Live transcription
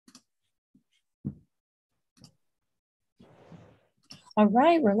All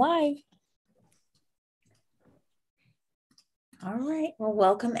right, we're live. All right. Well,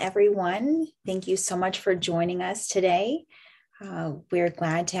 welcome everyone. Thank you so much for joining us today. We're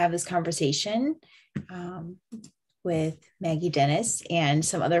glad to have this conversation with Maggie Dennis and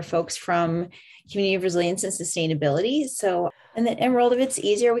some other folks from Community of Resilience and Sustainability. So, and then Emerald, if it's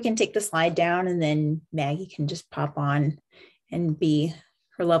easier, we can take the slide down and then Maggie can just pop on and be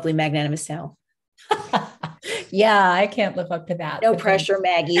her lovely magnanimous self. Yeah, I can't live up to that. No pressure,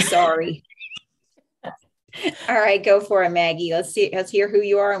 Maggie. Sorry. All right, go for it, Maggie. Let's hear who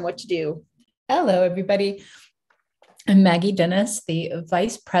you are and what you do. Hello, everybody. I'm Maggie Dennis, the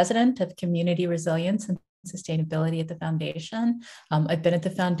Vice President of Community Resilience and Sustainability at the Foundation. I've been at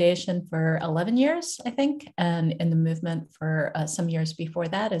the Foundation for 11 years, I think, and in the movement for some years before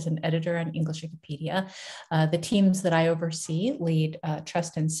that as an editor on English Wikipedia. The teams that I oversee lead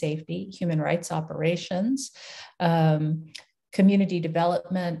trust and safety, human rights operations, community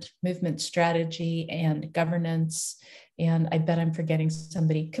development, movement strategy, and governance. And I bet I'm forgetting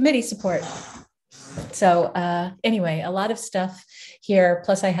somebody, committee support. So anyway, a lot of stuff here.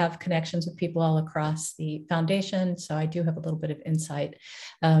 Plus I have connections with people all across the foundation. So I do have a little bit of insight.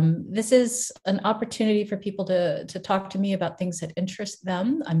 This is an opportunity for people to talk to me about things that interest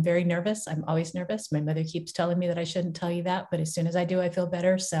them. I'm very nervous. I'm always nervous. My mother keeps telling me that I shouldn't tell you that, but as soon as I do, I feel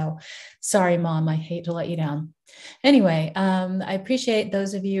better. So sorry, Mom, I hate to let you down. Anyway, I appreciate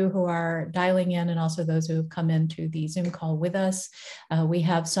those of you who are dialing in and also those who have come into the Zoom call with us. We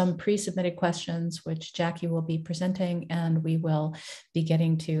have some pre-submitted questions, which Jackie will be presenting, and we will be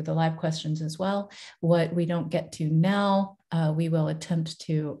getting to the live questions as well. What we don't get to now, we will attempt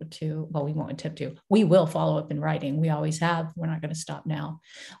well, we won't attempt to, we will follow up in writing. We always have, we're not going to stop now.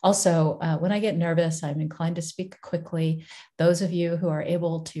 Also, when I get nervous, I'm inclined to speak quickly. Those of you who are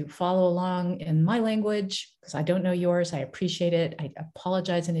able to follow along in my language, because I don't know yours, I appreciate it. I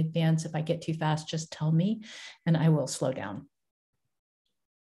apologize in advance. If I get too fast, just tell me and I will slow down.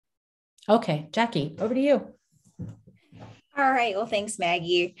 Okay, Jackie, over to you. All right. Well, thanks,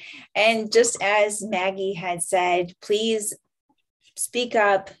 Maggie. And just as Maggie had said, please speak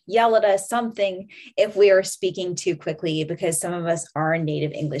up, yell at us, something if we are speaking too quickly, because some of us are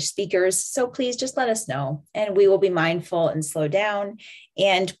native English speakers. So please just let us know and we will be mindful and slow down.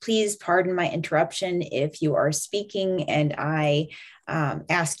 And please pardon my interruption if you are speaking and I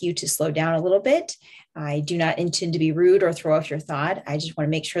ask you to slow down a little bit. I do not intend to be rude or throw off your thought. I just want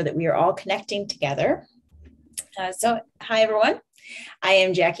to make sure that we are all connecting together. So hi, everyone. I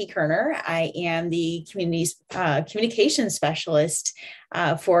am Jackie Kerner. I am the communications specialist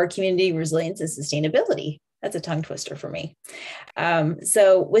for Community Resilience and Sustainability. That's a tongue twister for me.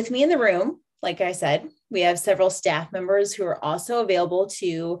 So with me in the room, like I said, we have several staff members who are also available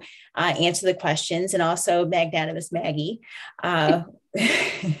to answer the questions, and also magnanimous Maggie.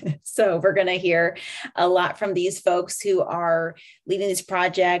 So we're going to hear a lot from these folks who are leading these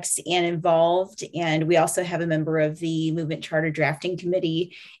projects and involved. And we also have a member of the Movement Charter Drafting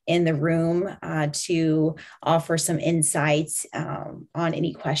Committee in the room to offer some insights on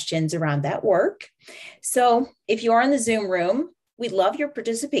any questions around that work. So if you are in the Zoom room, we'd love your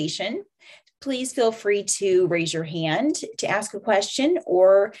participation. Please feel free to raise your hand to ask a question,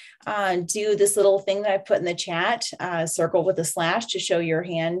 or do this little thing that I put in the chat, circle with a slash to show your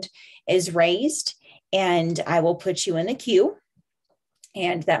hand is raised, and I will put you in the queue.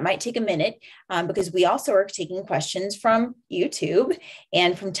 And that might take a minute because we also are taking questions from YouTube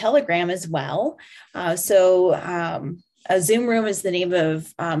and from Telegram as well. A Zoom room is the name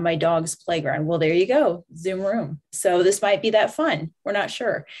of my dog's playground. Well, there you go, Zoom room. So this might be that fun. We're not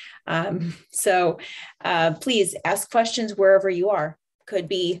sure. Please ask questions wherever you are. Could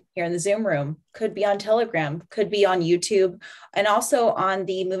be here in the Zoom room, could be on Telegram, could be on YouTube, and also on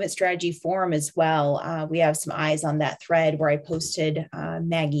the Movement Strategy Forum as well. We have some eyes on that thread where I posted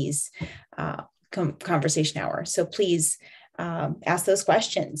Maggie's conversation hour. So please ask those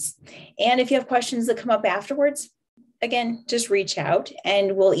questions. And if you have questions that come up afterwards, again, just reach out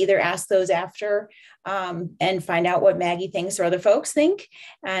and we'll either ask those after and find out what Maggie thinks or other folks think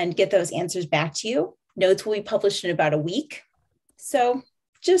and get those answers back to you. Notes will be published in about a week. So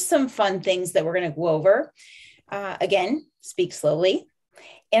just some fun things that we're going to go over. Again, speak slowly.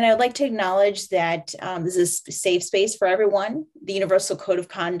 And I would like to acknowledge that this is a safe space for everyone. The Universal Code of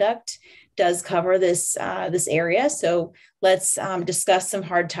Conduct does cover this area. So let's discuss some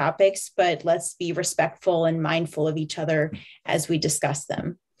hard topics, but let's be respectful and mindful of each other as we discuss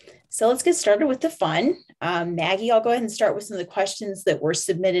them. So let's get started with the fun. Maggie, I'll go ahead and start with some of the questions that were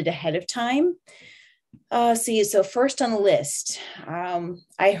submitted ahead of time. So first on the list,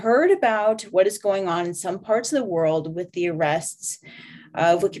 I heard about what is going on in some parts of the world with the arrests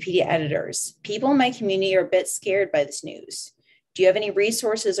of Wikipedia editors. People in my community are a bit scared by this news. Do you have any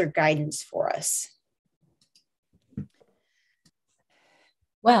resources or guidance for us?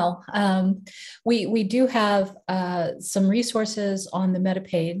 Well, we do have some resources on the meta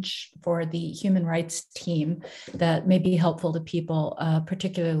page for the human rights team that may be helpful to people,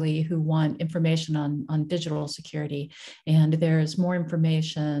 particularly who want information on digital security. And there's more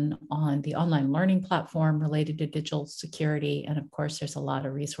information on the online learning platform related to digital security. And of course, there's a lot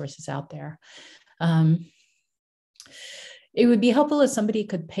of resources out there. It would be helpful if somebody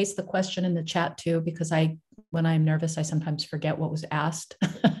could paste the question in the chat too, because when I'm nervous, I sometimes forget what was asked.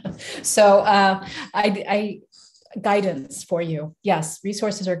 So I guidance for you. Yes,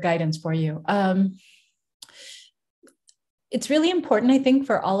 resources are guidance for you. It's really important, I think,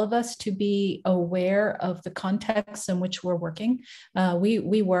 for all of us to be aware of the context in which we're working.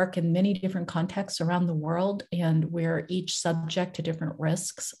 We work in many different contexts around the world, and we're each subject to different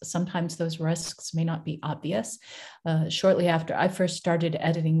risks. Sometimes those risks may not be obvious. Shortly after I first started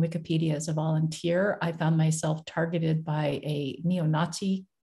editing Wikipedia as a volunteer, I found myself targeted by a neo-Nazi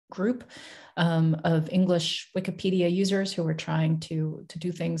group of English Wikipedia users who were trying to do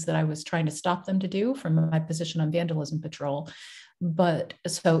things that I was trying to stop them to do from my position on vandalism patrol. But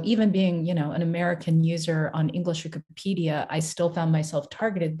so even being, an American user on English Wikipedia, I still found myself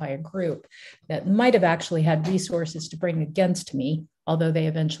targeted by a group that might have actually had resources to bring against me, although they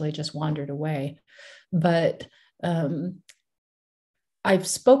eventually just wandered away. But I've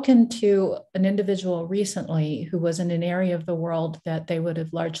spoken to an individual recently who was in an area of the world that they would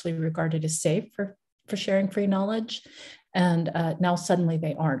have largely regarded as safe for sharing free knowledge. And now suddenly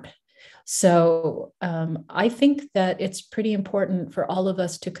they aren't. So I think that it's pretty important for all of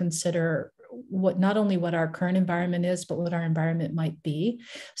us to consider not only what our current environment is, but what our environment might be.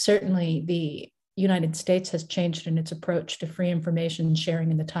 Certainly the United States has changed in its approach to free information sharing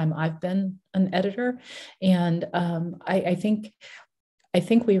in the time I've been an editor. And I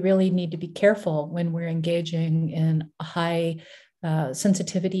think we really need to be careful when we're engaging in high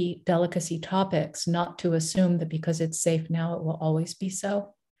sensitivity, delicacy topics, not to assume that because it's safe now, it will always be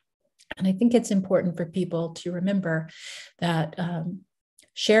so. And I think it's important for people to remember that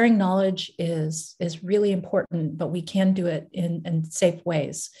sharing knowledge is really important, but we can do it in safe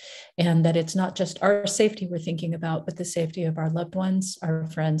ways. And that it's not just our safety we're thinking about, but the safety of our loved ones, our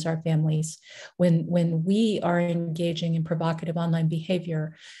friends, our families. When we are engaging in provocative online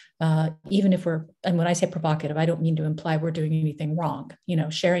behavior, even if and when I say provocative, I don't mean to imply we're doing anything wrong.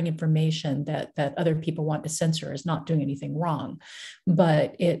 Sharing information that other people want to censor is not doing anything wrong,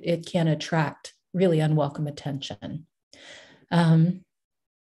 but it can attract really unwelcome attention.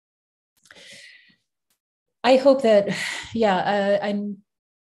 I hope that,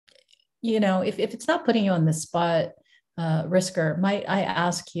 if it's not putting you on the spot, Risker, might I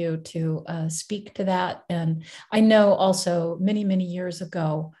ask you to speak to that? And I know also many, many years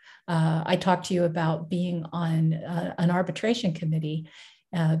ago, I talked to you about being on an arbitration committee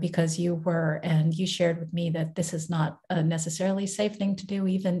because you shared with me that this is not a necessarily safe thing to do,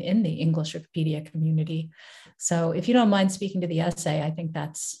 even in the English Wikipedia community. So if you don't mind speaking to the essay, I think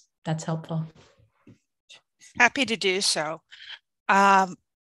that's helpful. Happy to do so. A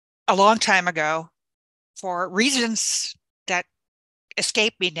long time ago, for reasons that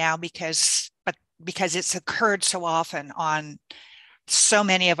escape me now because it's occurred so often on so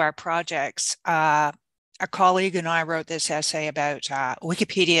many of our projects, a colleague and I wrote this essay about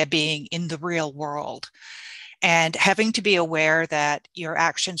Wikipedia being in the real world and having to be aware that your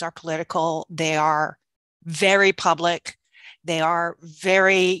actions are political. They are very public. They are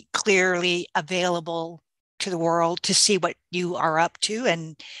very clearly available to the world to see what you are up to.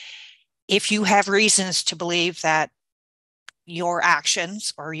 And if you have reasons to believe that your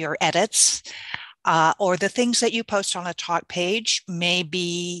actions or your edits or the things that you post on a talk page may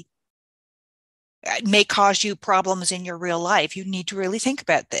cause you problems in your real life, you need to really think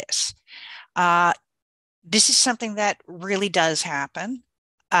about this. This is something that really does happen.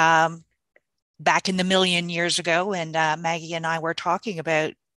 Back in the million years ago, when Maggie and I were talking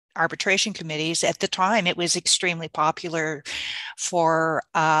about arbitration committees, at the time it was extremely popular for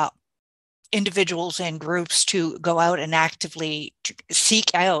individuals and groups to go out and actively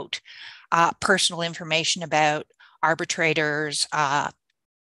seek out personal information about arbitrators,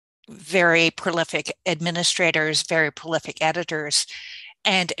 very prolific administrators, very prolific editors,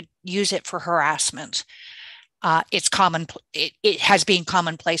 and use it for harassment. It's common. It has been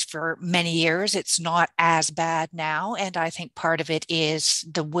commonplace for many years. It's not as bad now. And I think part of it is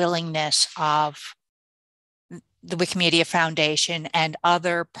the willingness of the Wikimedia Foundation and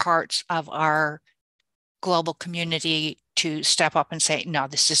other parts of our global community to step up and say, no,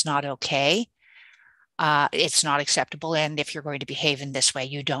 this is not okay. It's not acceptable. And if you're going to behave in this way,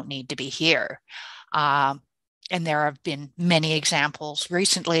 you don't need to be here. And there have been many examples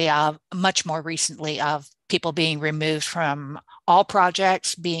recently much more recently, of people being removed from all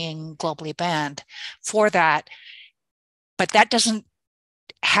projects, being globally banned for that. But that doesn't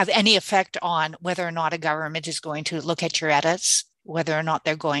have any effect on whether or not a government is going to look at your edits, whether or not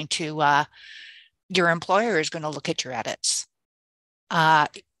they're going to, your employer is going to look at your edits.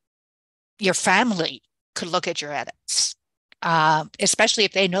 Your family could look at your edits, especially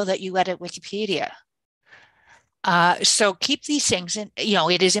if they know that you edit Wikipedia. So keep these things in,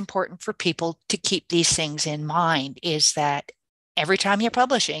 it is important for people to keep these things in mind, is that every time you're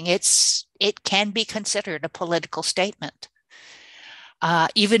publishing, it can be considered a political statement.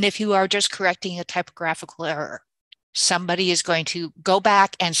 Even if you are just correcting a typographical error, somebody is going to go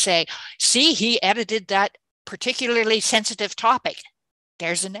back and say, see, he edited that particularly sensitive topic.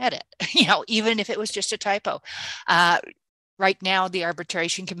 There's an edit, even if it was just a typo. Right now, the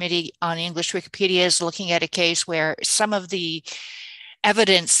Arbitration Committee on English Wikipedia is looking at a case where some of the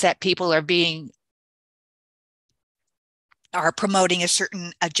evidence that people are promoting a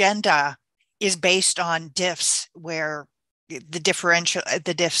certain agenda is based on diffs where the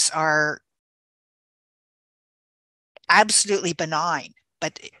diffs are absolutely benign,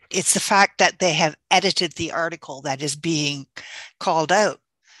 but it's the fact that they have edited the article that is being called out.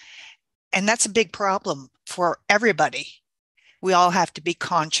 And that's a big problem for everybody. We all have to be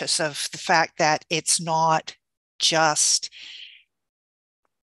conscious of the fact that it's not just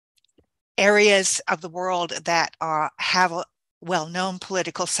areas of the world that have well-known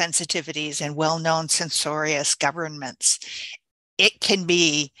political sensitivities and well-known censorious governments. It can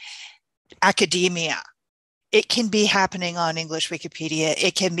be academia. It can be happening on English Wikipedia.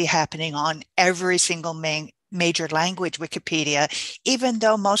 It can be happening on every single major language Wikipedia, even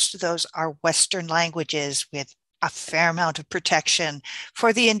though most of those are Western languages with a fair amount of protection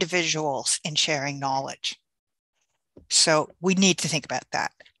for the individuals in sharing knowledge. So we need to think about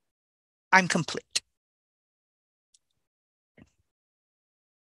that. I'm complete.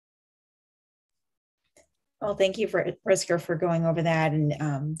 Well, thank you, Prisker, for going over that.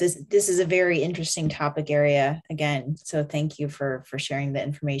 And this is a very interesting topic area again. So thank you for sharing the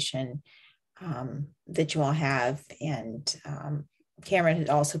information that you all have. And Cameron had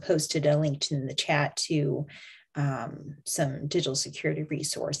also posted a link in the chat to some digital security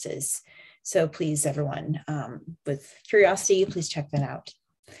resources. So please, everyone, with curiosity, please check that out.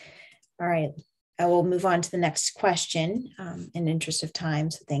 All right, I will move on to the next question in interest of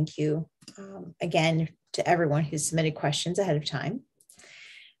time. So thank you again to everyone who submitted questions ahead of time.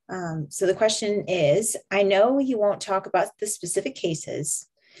 So the question is, I know you won't talk about the specific cases.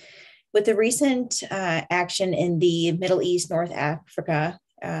 With the recent action in the Middle East, North Africa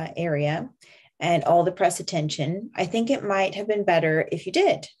area, and all the press attention, I think it might have been better if you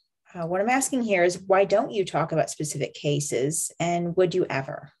did. What I'm asking here is, why don't you talk about specific cases, and would you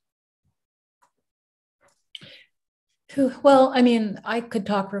ever? Well, I mean, I could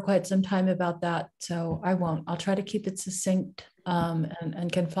talk for quite some time about that, so I won't. I'll try to keep it succinct and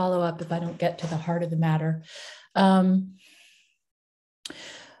can follow up if I don't get to the heart of the matter. The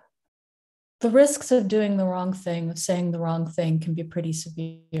risks of doing the wrong thing, of saying the wrong thing, can be pretty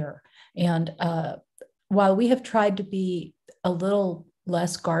severe. And while we have tried to be a little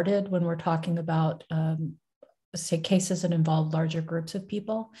less guarded when we're talking about, say, cases that involve larger groups of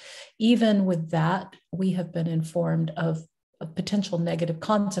people, even with that, we have been informed of potential negative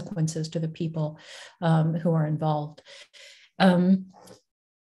consequences to the people who are involved. I'm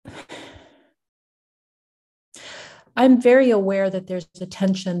very aware that there's a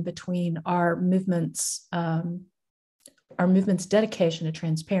tension between our movement's dedication to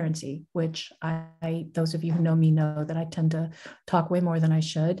transparency, which those of you who know me know that I tend to talk way more than I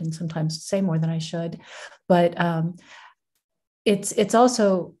should and sometimes say more than I should. But it's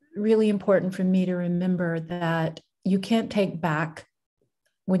also really important for me to remember that you can't take back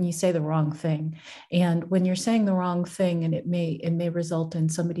when you say the wrong thing. And when you're saying the wrong thing, and it may result in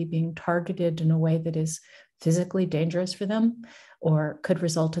somebody being targeted in a way that is physically dangerous for them, or could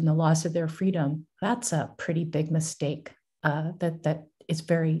result in the loss of their freedom, that's a pretty big mistake that is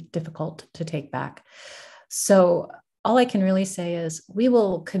very difficult to take back. So all I can really say is we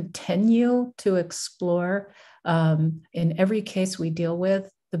will continue to explore in every case we deal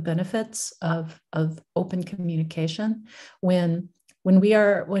with the benefits of open communication. When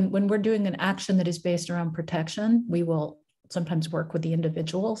we're doing an action that is based around protection, we will sometimes work with the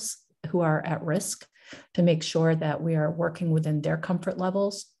individuals who are at risk. to make sure that we are working within their comfort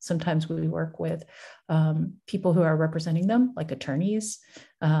levels. Sometimes we work with people who are representing them, like attorneys,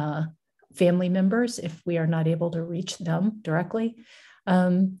 family members, if we are not able to reach them directly.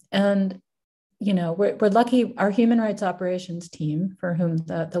 And we're lucky. Our human rights operations team, for whom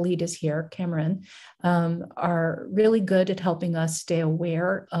the lead is here, Cameron, are really good at helping us stay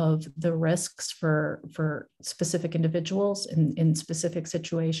aware of the risks for specific individuals in specific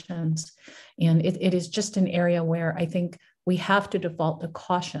situations. And it is just an area where I think we have to default to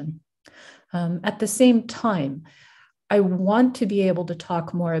caution. At the same time, I want to be able to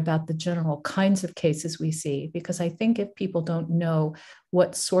talk more about the general kinds of cases we see, because I think if people don't know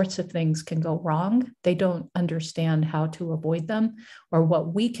what sorts of things can go wrong, they don't understand how to avoid them or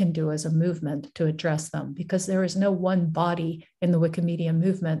what we can do as a movement to address them, because there is no one body in the Wikimedia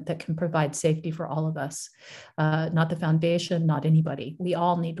movement that can provide safety for all of us, not the foundation, not anybody. We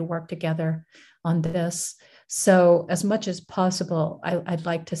all need to work together on this. So as much as possible, I'd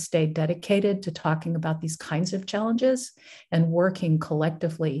like to stay dedicated to talking about these kinds of challenges and working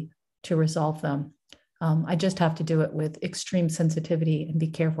collectively to resolve them. I just have to do it with extreme sensitivity and be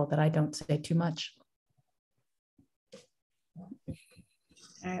careful that I don't say too much. All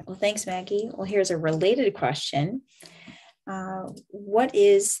right, well, thanks, Maggie. Well, here's a related question. What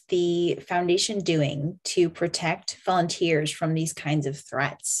is the foundation doing to protect volunteers from these kinds of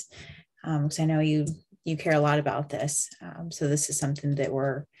threats? Because I know you care a lot about this. So this is something that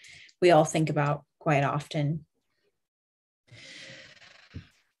we all think about quite often.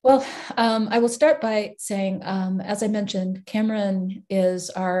 Well, I will start by saying, as I mentioned, Cameron is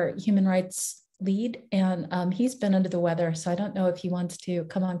our human rights lead, and he's been under the weather. So I don't know if he wants to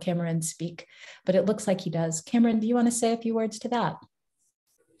come on camera and speak, but it looks like he does. Cameron, do you want to say a few words to that?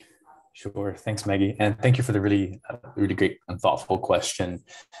 Sure. Thanks, Maggie. And thank you for the really great and thoughtful question.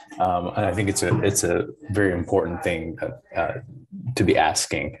 And I think it's a very important thing to be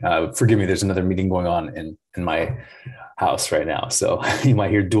asking. Forgive me, there's another meeting going on in my house right now, so you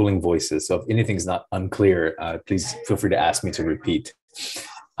might hear dueling voices. So if anything's not unclear, please feel free to ask me to repeat,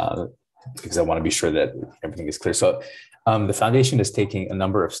 because I want to be sure that everything is clear. So the foundation is taking a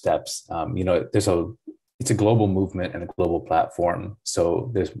number of steps. It's a global movement and a global platform.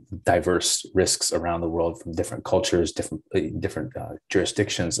 So there's diverse risks around the world from different cultures, different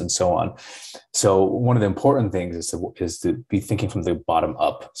jurisdictions, and so on. So one of the important things is to be thinking from the bottom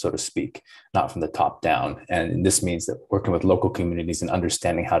up, so to speak, not from the top down. And this means that working with local communities and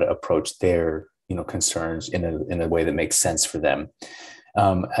understanding how to approach their concerns in a way that makes sense for them.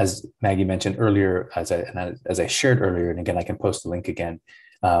 As Maggie mentioned earlier, as I shared earlier, and again, I can post the link again.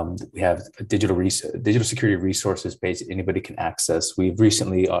 We have a digital security resources page that anybody can access. We've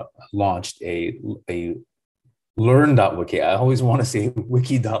recently launched a learn.wiki. I always want to say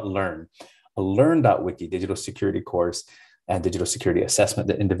wiki.learn, a learn.wiki digital security course and digital security assessment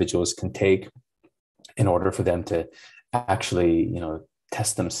that individuals can take in order for them to actually,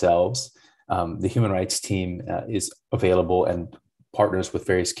 test themselves. The human rights team is available and partners with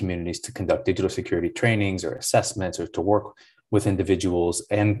various communities to conduct digital security trainings or assessments, or to work with individuals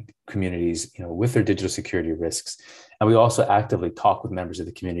and communities, with their digital security risks. And we also actively talk with members of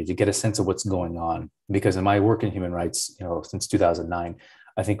the community to get a sense of what's going on. Because in my work in human rights, since 2009,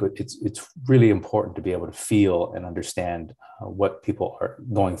 I think it's really important to be able to feel and understand what people are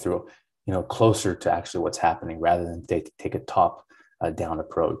going through, closer to actually what's happening, rather than take a top-down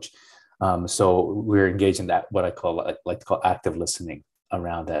approach. So we're engaged in that, what I like to call active listening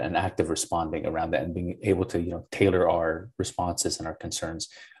around that, and active responding around that, and being able to tailor our responses and our concerns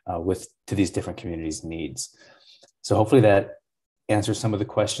to these different communities' needs. So hopefully that answers some of the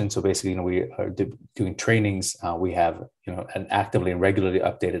questions. So basically, we are doing trainings. We have an actively and regularly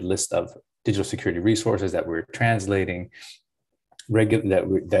updated list of digital security resources that we're translating. Has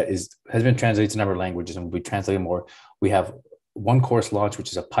been translated to a number of languages, and we'll be translating more. We have one course launch, which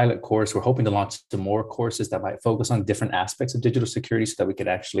is a pilot course. We're hoping to launch some more courses that might focus on different aspects of digital security, so that we could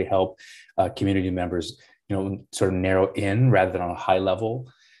actually help community members, sort of narrow in, rather than on a high level,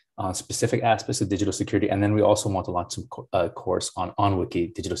 on specific aspects of digital security. And then we also want to launch some course on Wiki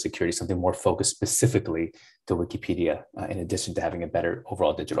digital security, something more focused specifically to Wikipedia, in addition to having a better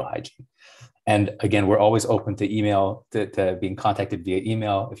overall digital hygiene. And again, we're always open to email, to being contacted via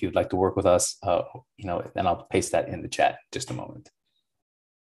email if you'd like to work with us, and I'll paste that in the chat in just a moment.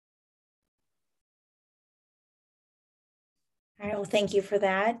 All right, well, thank you for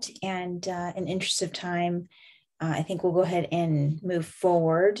that. And in interest of time, I think we'll go ahead and move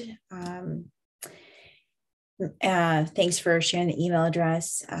forward. Thanks for sharing the email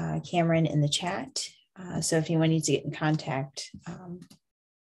address, Cameron, in the chat. So if anyone needs to get in contact,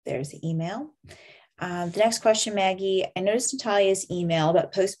 there's the email. The next question, Maggie, I noticed Natalia's email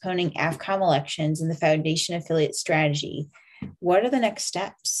about postponing AFCOM elections and the foundation affiliate strategy. What are the next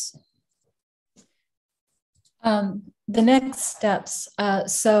steps? The next steps.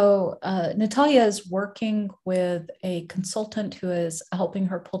 Natalia is working with a consultant who is helping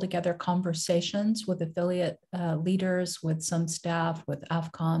her pull together conversations with affiliate leaders, with some staff, with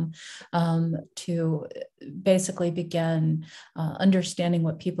AFCOM, to basically begin understanding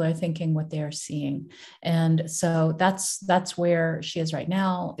what people are thinking, what they are seeing. And so that's where she is right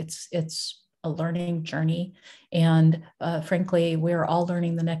now. It's a learning journey. And frankly, we're all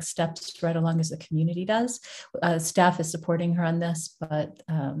learning the next steps right along as the community does. Staff is supporting her on this, but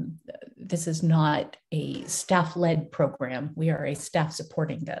this is not a staff-led program. We are a staff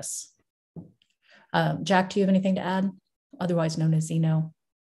supporting this. Jack, do you have anything to add? Otherwise known as Zeno.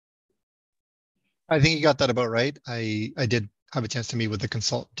 I think you got that about right. I did have a chance to meet with the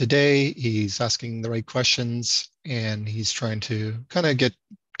consultant today. He's asking the right questions and he's trying to kind of get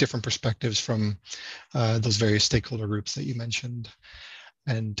different perspectives from those various stakeholder groups that you mentioned.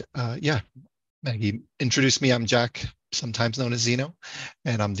 And yeah, Maggie introduced me. I'm Jack, sometimes known as Zeno,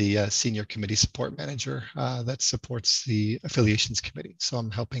 and I'm the Senior Committee Support Manager that supports the Affiliations Committee. So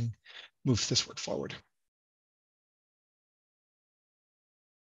I'm helping move this work forward.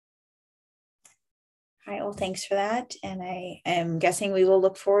 All right, well, thanks for that. And I am guessing we will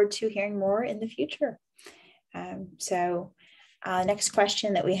look forward to hearing more in the future. Next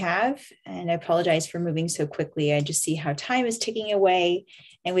question that we have, and I apologize for moving so quickly. I just see how time is ticking away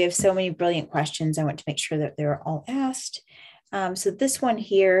and we have so many brilliant questions. I want to make sure that they're all asked. So this one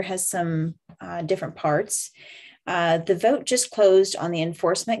here has some different parts. The vote just closed on the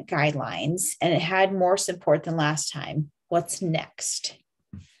enforcement guidelines and it had more support than last time. What's next?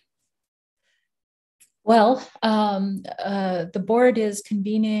 Well, the board is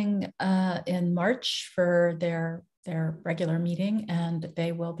convening in March for their regular meeting, and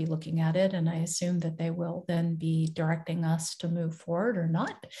they will be looking at it, and I assume that they will then be directing us to move forward or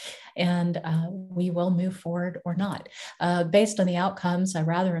not, and we will move forward or not. Based on the outcomes, I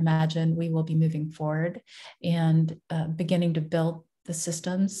rather imagine we will be moving forward and beginning to build the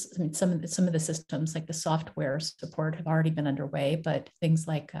systems. I mean, some of the systems, like the software support, have already been underway, but things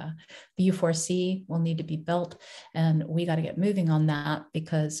like the U4C will need to be built, and we got to get moving on that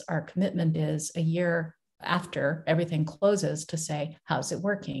because our commitment is a year after everything closes to say, how's it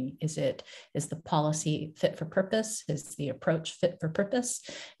working? Is the policy fit for purpose? Is the approach fit for purpose?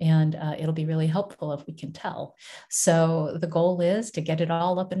 And it'll be really helpful if we can tell. So the goal is to get it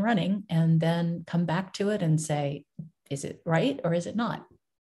all up and running and then come back to it and say, is it right or is it not?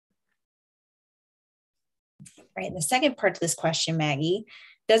 Right. And the second part to this question, Maggie,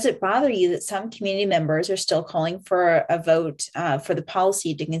 does it bother you that some community members are still calling for a vote for the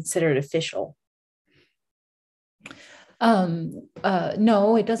policy to consider it official?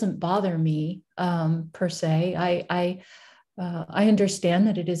 No, it doesn't bother me per se. I understand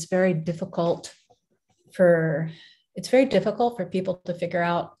that it's very difficult for people to figure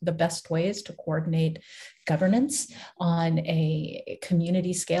out the best ways to coordinate governance on a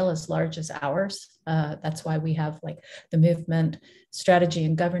community scale as large as ours. That's why we have like the movement strategy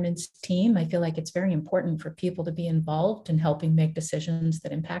and governance team. I feel like it's very important for people to be involved in helping make decisions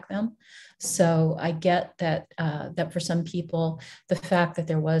that impact them. So I get that that for some people, the fact that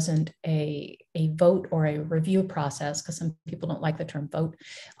there wasn't a vote or a review process, because some people don't like the term vote,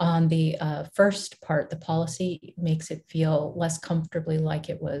 on the first part, the policy makes it feel less comfortably like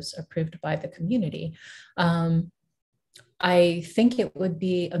it was approved by the community. I think it would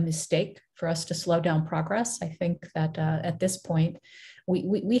be a mistake for us to slow down progress. I think that at this point,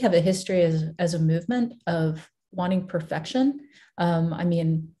 we have a history as a movement of wanting perfection. I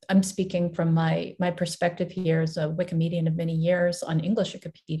mean, I'm speaking from my perspective here as a Wikimedian of many years on English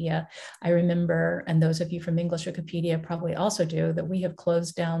Wikipedia. I remember, and those of you from English Wikipedia probably also do, that we have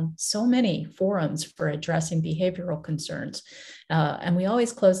closed down so many forums for addressing behavioral concerns. And we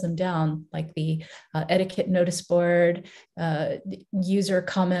always close them down, like the etiquette notice board, user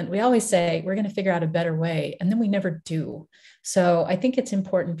comment. We always say, we're going to figure out a better way, and then we never do. So I think it's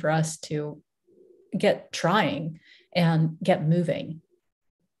important for us to get trying and get moving.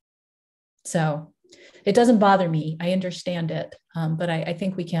 So it doesn't bother me. I understand it, but I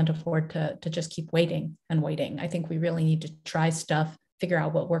think we can't afford to just keep waiting and waiting. I think we really need to try stuff, figure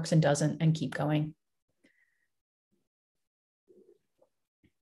out what works and doesn't, and keep going.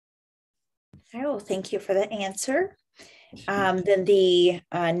 All right, well, thank you for the answer. Then the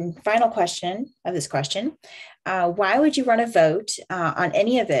final question of this question, why would you run a vote on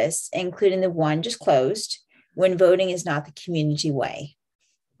any of this, including the one just closed, when voting is not the community way?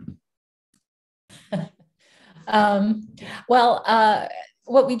 Um, well,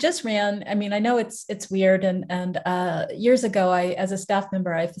 what we just ran, I mean, I know it's weird, and years ago, as a staff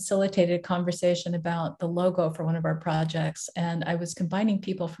member, I facilitated a conversation about the logo for one of our projects, and I was combining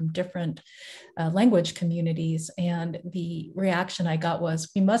people from different language communities, and the reaction I got was,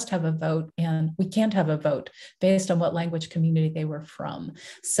 we must have a vote, and we can't have a vote based on what language community they were from.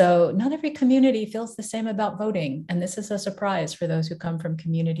 So not every community feels the same about voting, and this is a surprise for those who come from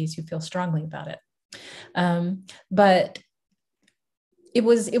communities who feel strongly about it. But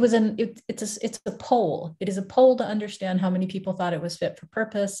it's a poll. It is a poll to understand how many people thought it was fit for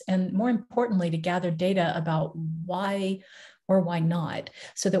purpose, and more importantly, to gather data about why or why not,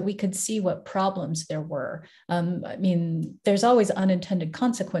 so that we could see what problems there were. I mean, there's always unintended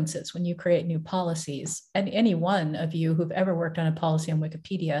consequences when you create new policies. And any one of you who've ever worked on a policy on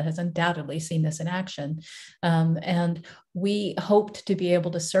Wikipedia has undoubtedly seen this in action. And we hoped to be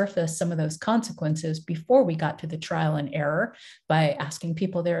able to surface some of those consequences before we got to the trial and error by asking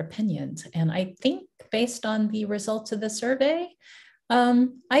people their opinions. And I think based on the results of the survey,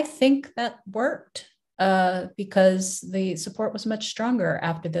 I think that worked. Because the support was much stronger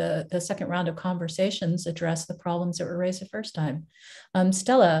after the second round of conversations addressed the problems that were raised the first time.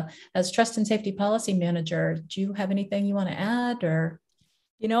 Stella, as Trust and Safety Policy Manager, do you have anything you want to add, or?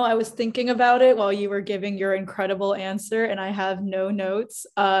 You know, I was thinking about it while you were giving your incredible answer, and I have no notes.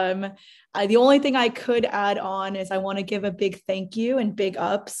 The only thing I could add on is I want to give a big thank you and big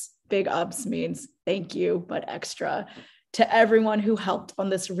ups. Big ups means thank you, but extra, to everyone who helped on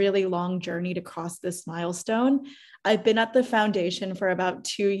this really long journey to cross this milestone. I've been at the foundation for about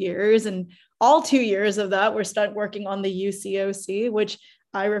 2 years, and all 2 years of that, we're stuck working on the UCOC, which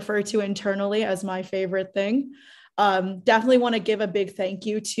I refer to internally as my favorite thing. Definitely want to give a big thank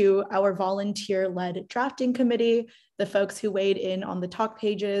you to our volunteer-led drafting committee, the folks who weighed in on the talk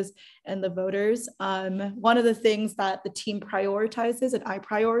pages, and the voters. One of the things that the team prioritizes, and I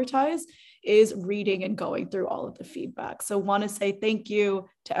prioritize, is reading and going through all of the feedback. So want to say thank you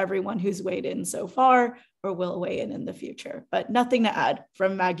to everyone who's weighed in so far or will weigh in the future, but nothing to add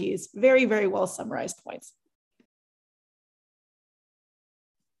from Maggie's very, very well summarized points.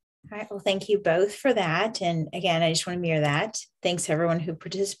 All right, well, thank you both for that. And again, I just want to mirror that. Thanks to everyone who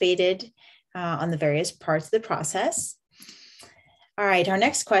participated on the various parts of the process. All right, our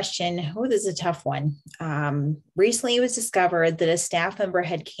next question. Oh, this is a tough one. Recently, it was discovered that a staff member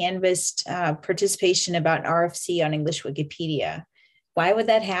had canvassed participation about an RFC on English Wikipedia. Why would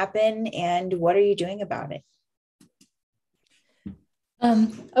that happen, and what are you doing about it?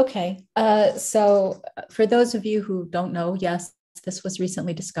 Okay, so for those of you who don't know, yes, this was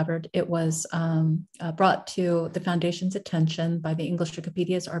recently discovered. It was brought to the Foundation's attention by the English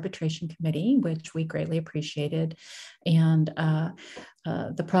Wikipedia's Arbitration Committee, which we greatly appreciated. And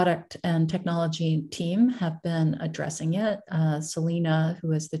the product and technology team have been addressing it. Selena,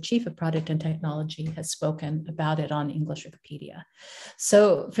 who is the chief of product and technology, has spoken about it on English Wikipedia.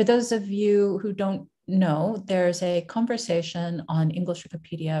 So for those of you who don't know, there's a conversation on English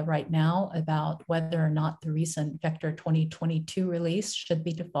Wikipedia right now about whether or not the recent Vector 2022 release should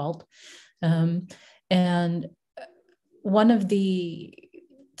be default. And one of the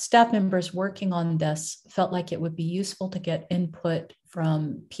staff members working on this felt like it would be useful to get input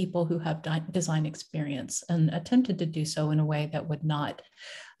from people who have design experience, and attempted to do so in a way that would not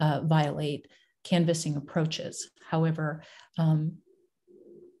violate canvassing approaches. However,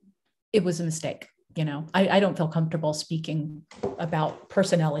 it was a mistake. You know, I don't feel comfortable speaking about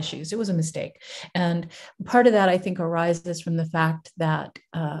personnel issues. It was a mistake. And part of that, I think, arises from the fact that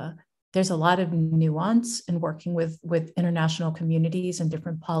there's a lot of nuance in working with international communities and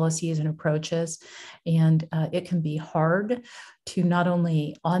different policies and approaches. And it can be hard to not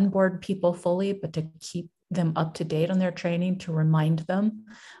only onboard people fully, but to keep them up to date on their training, to remind them.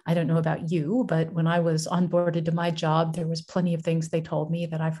 I don't know about you, but when I was onboarded to my job, there was plenty of things they told me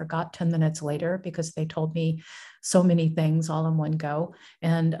that I forgot 10 minutes later, because they told me so many things all in one go.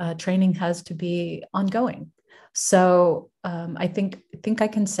 And training has to be ongoing. So I think I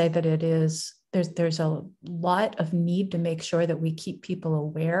can say that it is, there's a lot of need to make sure that we keep people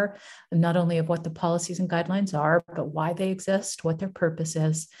aware, not only of what the policies and guidelines are, but why they exist, what their purpose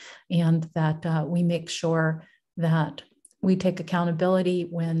is, and that we make sure that we take accountability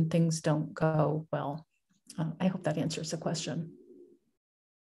when things don't go well. I hope that answers the question.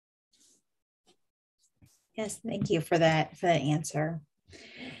 Yes, thank you for that answer.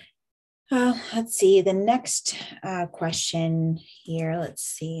 Let's see, the next question here. Let's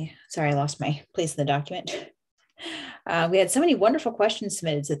see. Sorry, I lost my place in the document. We had so many wonderful questions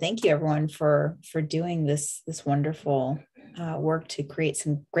submitted. So thank you, everyone, for doing this wonderful work to create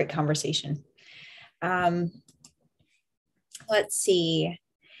some great conversation. let's see.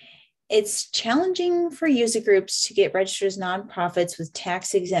 It's challenging for user groups to get registered as nonprofits with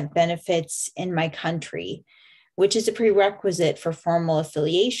tax-exempt benefits in my country, which is a prerequisite for formal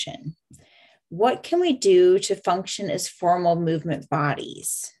affiliation. What can we do to function as formal movement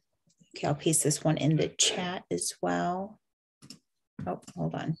bodies? Okay, I'll paste this one in the chat as well. Oh,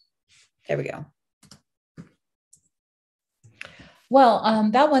 hold on. There we go. Well,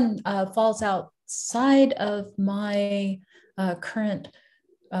 that one falls outside of my current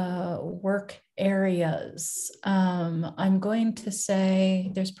work areas. I'm going to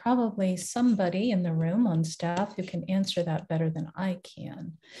say there's probably somebody in the room on staff who can answer that better than I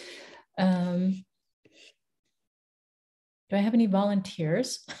can. Do I have any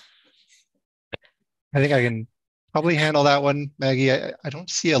volunteers? I think I can probably handle that one, Maggie. I don't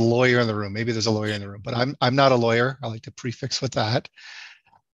see a lawyer in the room. Maybe there's a lawyer in the room, but I'm not a lawyer. I like to prefix with that.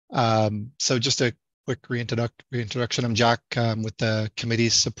 So just a quick reintroduction. I'm Jack with the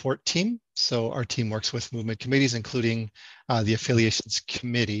committee's support team. So our team works with movement committees, including the affiliations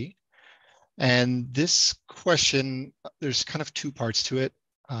committee. And this question, there's kind of two parts to it.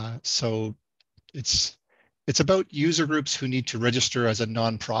 So it's about user groups who need to register as a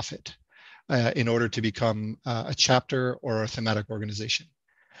nonprofit in order to become a chapter or a thematic organization.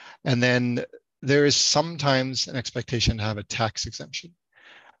 And then there is sometimes an expectation to have a tax exemption.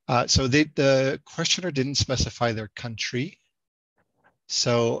 So the questioner didn't specify their country.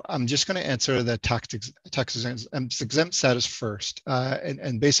 So I'm just going to answer the tax exempt status first.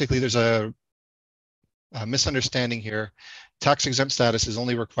 And basically there's a misunderstanding here. Tax exempt status is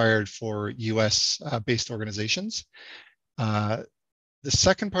only required for US based organizations. The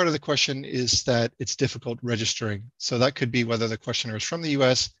second part of the question is that it's difficult registering. So that could be whether the questioner is from the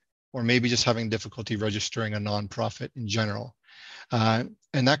US or maybe just having difficulty registering a nonprofit in general.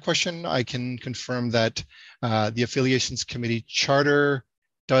 And that question, I can confirm that the Affiliations Committee charter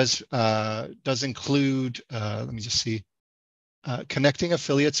does include, let me just see, connecting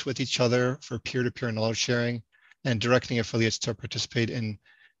affiliates with each other for peer-to-peer knowledge sharing and directing affiliates to participate in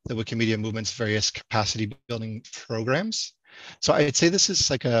the Wikimedia movement's various capacity building programs. So I'd say this is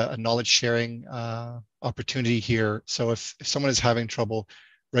like a knowledge sharing opportunity here. So if someone is having trouble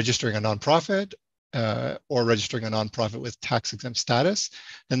registering a nonprofit or registering a nonprofit with tax exempt status,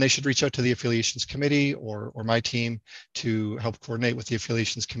 then they should reach out to the affiliations committee or my team to help coordinate with the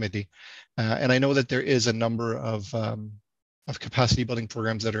affiliations committee. And I know that there is a number of capacity building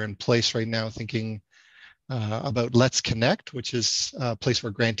programs that are in place right now, thinking about Let's Connect, which is a place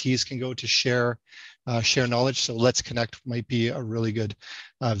where grantees can go to share knowledge. So Let's Connect might be a really good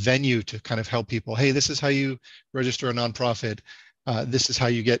venue to kind of help people. Hey, this is how you register a nonprofit. This is how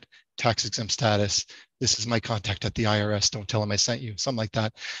you get tax exempt status. This is my contact at the IRS. Don't tell them I sent you, something like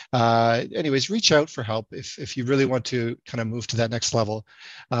that. Anyways, reach out for help if you really want to kind of move to that next level.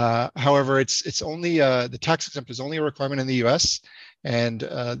 However, it's only the tax exempt is only a requirement in the US, and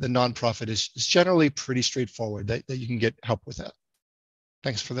the nonprofit is generally pretty straightforward that you can get help with that.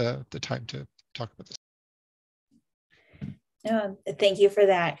 Thanks for the time to talk about this. Thank you for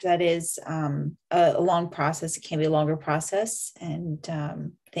that. That is a long process. It can be a longer process. And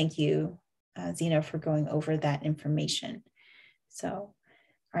thank you, Zena, for going over that information. So, all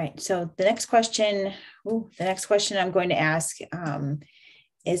right. So the next question I'm going to ask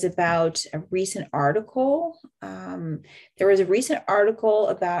is about a recent article. There was a recent article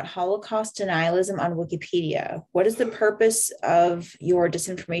about Holocaust denialism on Wikipedia. What is the purpose of your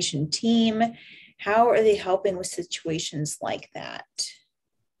disinformation team? How are they helping with situations like that?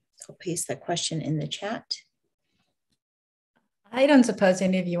 So I'll paste that question in the chat. I don't suppose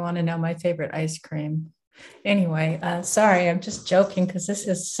any of you want to know my favorite ice cream. Anyway, sorry, I'm just joking because this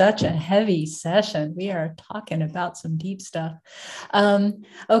is such a heavy session. We are talking about some deep stuff.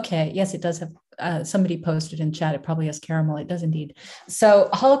 Okay, yes, it does have, somebody posted in chat, it probably has caramel, it does indeed. So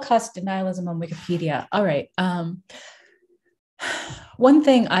Holocaust denialism on Wikipedia. All right. One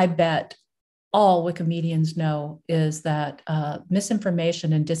thing I bet all Wikimedians know is that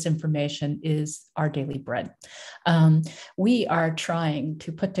misinformation and disinformation is our daily bread. We are trying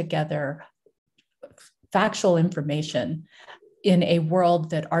to put together factual information in a world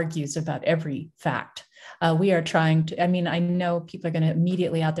that argues about every fact. We are trying to, I mean, I know people are going to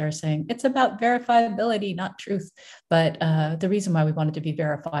immediately out there saying it's about verifiability, not truth. But the reason why we want it to be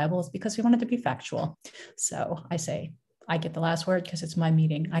verifiable is because we want it to be factual. So I say, I get the last word because it's my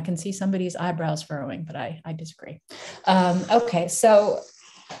meeting. I can see somebody's eyebrows furrowing, but I disagree. Okay, so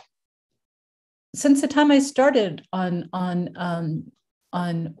since the time I started on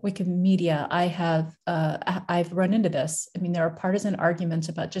on Wikimedia, I've run into this. I mean, there are partisan arguments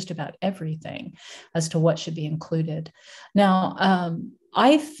about just about everything as to what should be included. Now,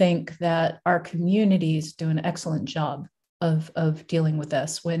 I think that our communities do an excellent job of dealing with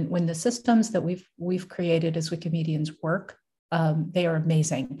this. When the systems that we've created as Wikimedians work, they are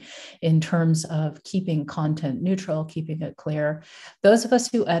amazing in terms of keeping content neutral, keeping it clear. Those of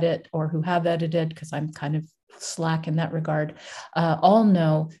us who edit or who have edited, because I'm kind of slack in that regard, all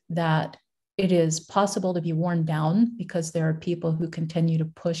know that it is possible to be worn down because there are people who continue to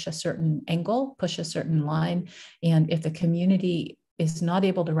push a certain angle, push a certain line. And if the community is not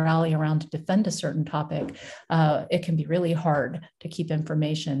able to rally around to defend a certain topic, it can be really hard to keep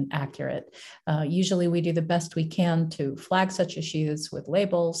information accurate. Usually we do the best we can to flag such issues with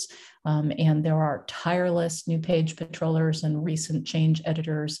labels, and there are tireless new page patrollers and recent change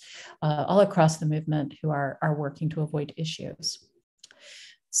editors all across the movement who are working to avoid issues.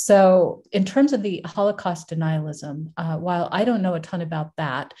 So in terms of the Holocaust denialism, while I don't know a ton about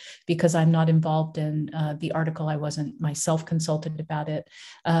that because I'm not involved in the article, I wasn't myself consulted about it,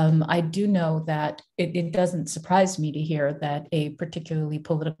 I do know that it doesn't surprise me to hear that a particularly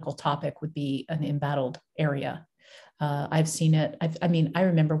political topic would be an embattled area. I've seen it. I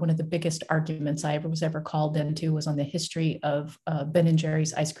remember one of the biggest arguments I was ever called into was on the history of Ben &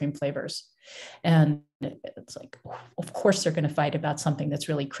 Jerry's ice cream flavors. And it's like, of course they're going to fight about something that's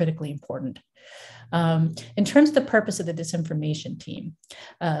really critically important. In terms of the purpose of the disinformation team,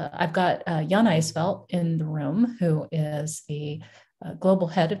 I've got Jan Eisfeld in the room, who is the global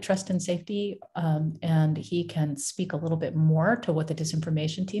head of trust and safety, and he can speak a little bit more to what the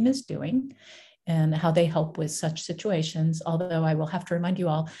disinformation team is doing and how they help with such situations. Although I will have to remind you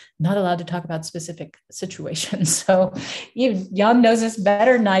all, not allowed to talk about specific situations. So Jan knows this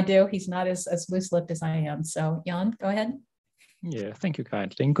better than I do. He's not as loose-lipped as I am. So Jan, go ahead. Yeah, thank you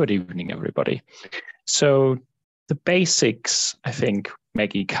kindly. And good evening, everybody. So the basics, I think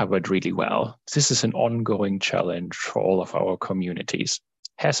Maggie covered really well. This is an ongoing challenge for all of our communities.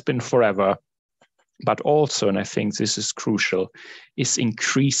 Has been forever. But also, and I think this is crucial, is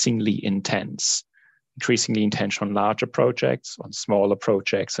increasingly intense on larger projects, on smaller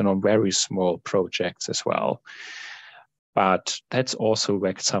projects, and on very small projects as well. But that's also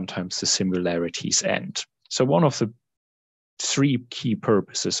where sometimes the similarities end. So one of the three key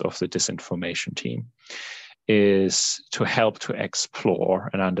purposes of the disinformation team is to help to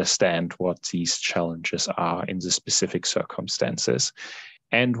explore and understand what these challenges are in the specific circumstances,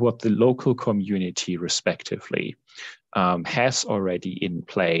 and what the local community, respectively, has already in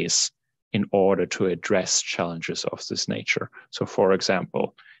place in order to address challenges of this nature. So, for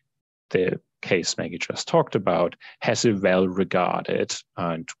example, the case Maggie just talked about has a well-regarded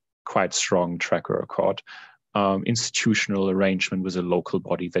and quite strong track record, institutional arrangement with a local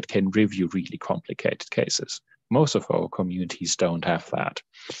body that can review really complicated cases. Most of our communities don't have that.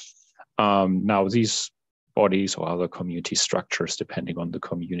 Now, these bodies or other community structures, depending on the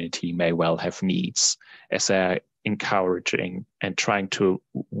community, may well have needs as they're encouraging and trying to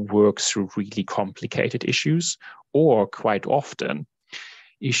work through really complicated issues, or quite often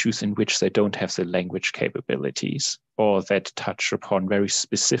issues in which they don't have the language capabilities, or that touch upon very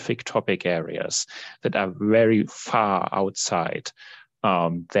specific topic areas that are very far outside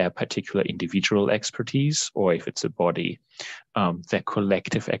their particular individual expertise, or if it's a body, their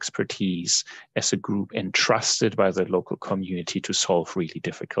collective expertise as a group entrusted by the local community to solve really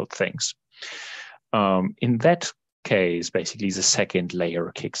difficult things. In that case, basically the second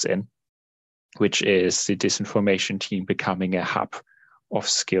layer kicks in, which is the disinformation team becoming a hub of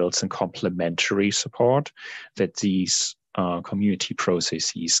skills and complementary support that these community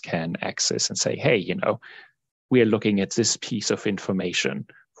processes can access and say, hey, we are looking at this piece of information.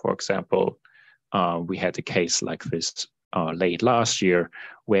 For example, we had a case like this late last year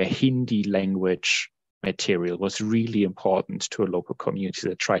where Hindi language material was really important to a local community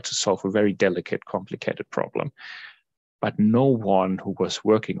that tried to solve a very delicate, complicated problem. But no one who was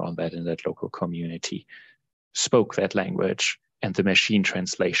working on that in that local community spoke that language, and the machine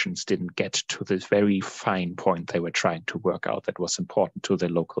translations didn't get to this very fine point they were trying to work out that was important to the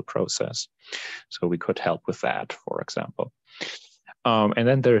local process. So we could help with that, for example. And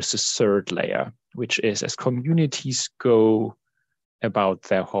then there's this third layer, which is as communities go about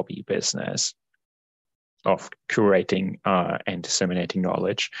their hobby business of curating and disseminating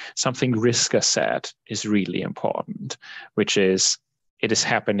knowledge, something Riska said is really important, which is it is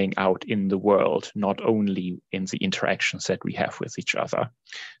happening out in the world, not only in the interactions that we have with each other.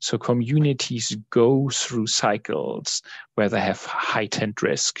 So communities go through cycles where they have heightened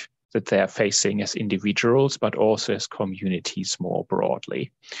risk that they're facing as individuals, but also as communities more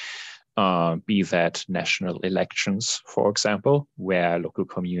broadly. Be that national elections, for example, where local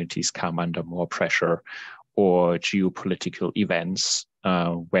communities come under more pressure, or geopolitical events,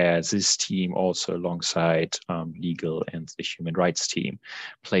 where this team also alongside legal and the human rights team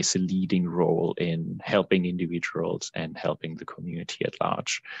plays a leading role in helping individuals and helping the community at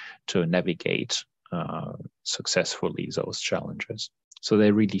large to navigate successfully those challenges. So there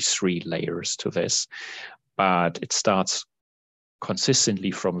are really three layers to this, but it starts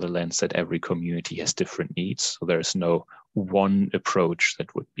consistently from the lens that every community has different needs. So there is no one approach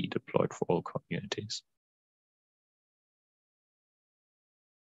that would be deployed for all communities.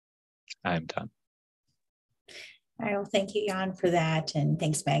 I'm done. All right, well, thank you, Jan, for that. And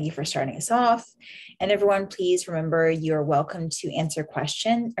thanks, Maggie, for starting us off. And everyone, please remember you're welcome to answer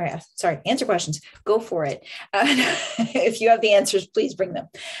questions. Go for it. If you have the answers, please bring them.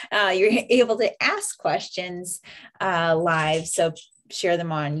 You're able to ask questions live. So share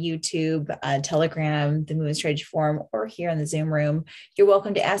them on YouTube, Telegram, the Movement Strategy Forum, or here in the Zoom room. You're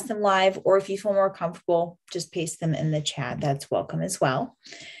welcome to ask them live, or if you feel more comfortable, just paste them in the chat. That's welcome as well.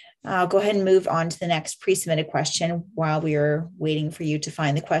 I'll go ahead and move on to the next pre-submitted question while we are waiting for you to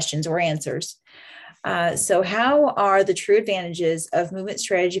find the questions or answers. So how are the true advantages of Movement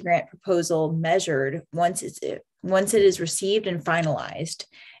Strategy Grant proposal measured once it is received and finalized,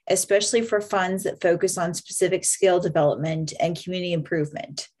 especially for funds that focus on specific skill development and community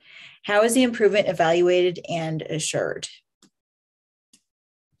improvement? How is the improvement evaluated and assured?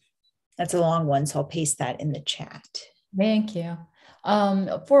 That's a long one, so I'll paste that in the chat. Thank you.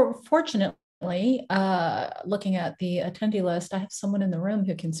 Fortunately, looking at the attendee list, I have someone in the room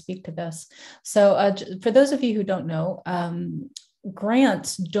who can speak to this. So for those of you who don't know,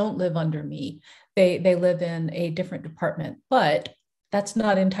 grants don't live under me. They live in a different department, but that's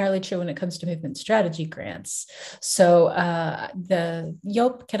not entirely true when it comes to movement strategy grants. So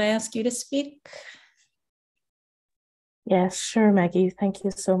Joop, can I ask you to speak? Yes, sure, Maggie. Thank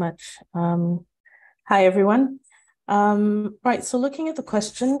you so much. Hi, everyone. Right, so looking at the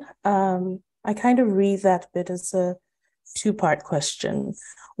question, I kind of read that bit as a two-part question.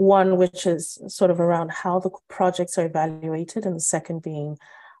 One, which is sort of around how the projects are evaluated, and the second being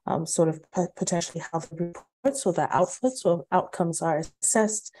sort of potentially how the reports or the outputs or outcomes are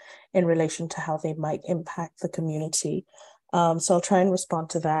assessed in relation to how they might impact the community. So I'll try and respond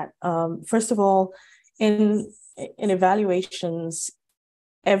to that. First of all, in evaluations,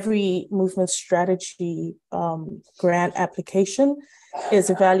 every movement strategy grant application is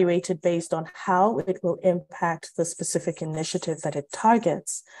evaluated based on how it will impact the specific initiative that it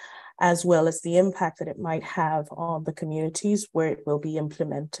targets, as well as the impact that it might have on the communities where it will be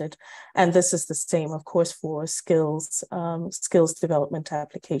implemented. And this is the same, of course, for skills development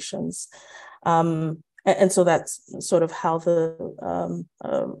applications. And so that's sort of how the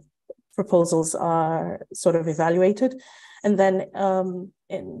proposals are sort of evaluated. And then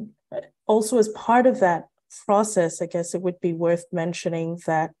also as part of that process, I guess it would be worth mentioning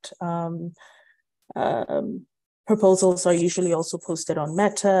that proposals are usually also posted on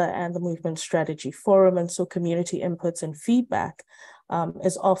Meta and the Movement Strategy Forum. And so community inputs and feedback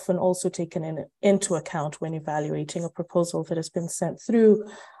is often also taken into account when evaluating a proposal that has been sent through.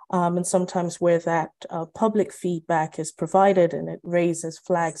 And sometimes where that public feedback is provided and it raises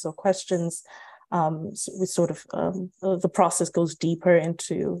flags or questions, so we sort of, the process goes deeper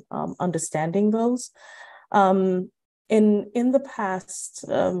into understanding those. In the past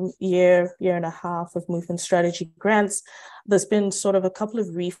year and a half of movement strategy grants, there's been sort of a couple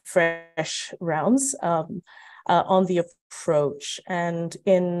of refresh rounds on the approach. And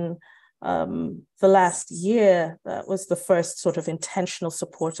in the last year, that was the first sort of intentional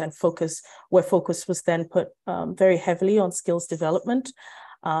support and focus, where focus was then put very heavily on skills development.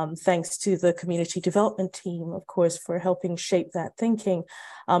 Thanks to the community development team, of course, for helping shape that thinking.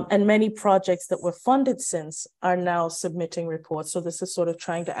 And many projects that were funded since are now submitting reports. So this is sort of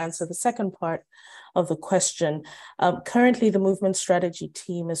trying to answer the second part of the question. Currently, the movement strategy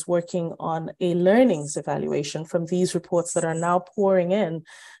team is working on a learnings evaluation from these reports that are now pouring in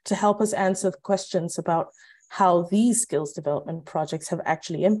to help us answer the questions about how these skills development projects have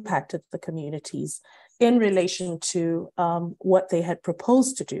actually impacted the communities in relation to what they had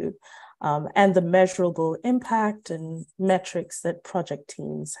proposed to do and the measurable impact and metrics that project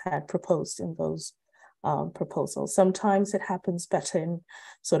teams had proposed in those proposals. Sometimes it happens better in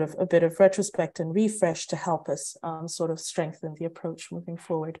sort of a bit of retrospect and refresh to help us sort of strengthen the approach moving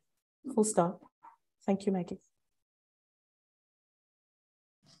forward. Full stop. Thank you, Maggie.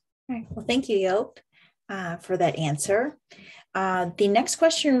 All right. Well, thank you, Joop. for that answer. The next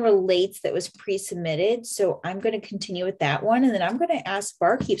question relates that was pre-submitted, so I'm going to continue with that one, and then I'm going to ask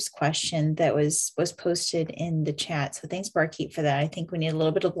Barkeep's question that was posted in the chat. So thanks, Barkeep, for that. I think we need a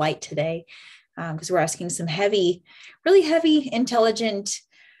little bit of light today because we're asking some really heavy, intelligent,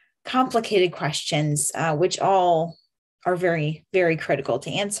 complicated questions, which all are very, very critical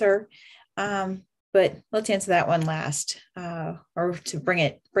to answer. But let's answer that one last, or to bring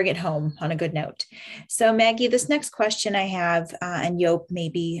it home on a good note. So Maggie, this next question I have, and Joop,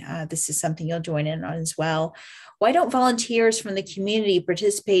 maybe this is something you'll join in on as well. Why don't volunteers from the community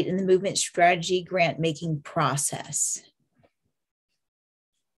participate in the movement strategy grant making process?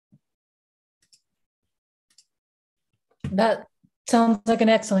 That sounds like an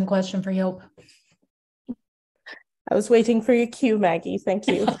excellent question for Joop. I was waiting for your cue, Maggie. Thank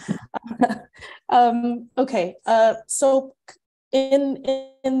you. Okay, so in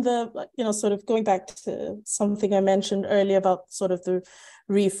the, sort of going back to something I mentioned earlier about sort of the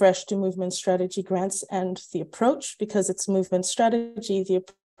refresh to movement strategy grants and the approach, because it's movement strategy, the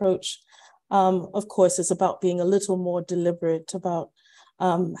approach, of course, is about being a little more deliberate about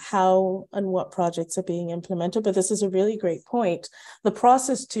how and what projects are being implemented. But this is a really great point. The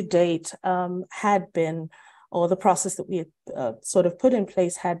process to date had been, or the process that we sort of put in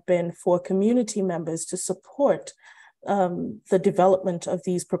place had been for community members to support the development of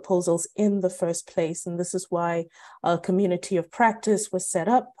these proposals in the first place. And this is why a community of practice was set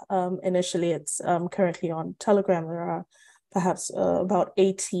up. Initially, it's currently on Telegram. There are perhaps about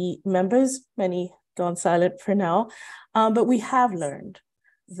 80 members, many gone silent for now. But we have learned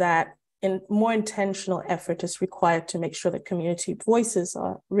that more intentional effort is required to make sure that community voices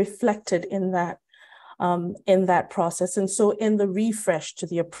are reflected in that process. And so in the refresh to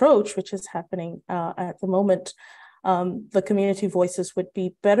the approach, which is happening at the moment, the community voices would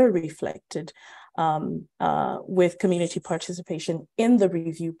be better reflected with community participation in the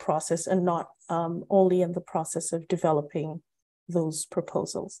review process and not only in the process of developing those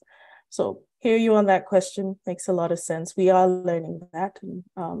proposals. So hear you on that question, makes a lot of sense. We are learning that,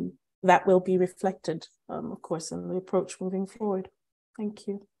 and that will be reflected, of course, in the approach moving forward. Thank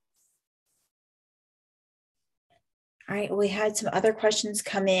you. All right, we had some other questions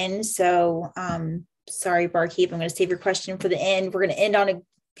come in. So sorry, Barkeep, I'm going to save your question for the end. We're going to end on a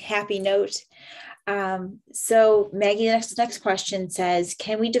happy note. So Maggie, the next question says,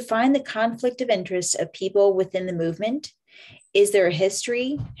 can we define the conflict of interest of people within the movement? Is there a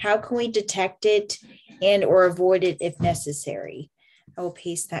history? How can we detect it and or avoid it if necessary? I will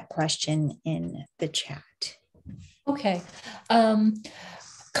paste that question in the chat. Okay.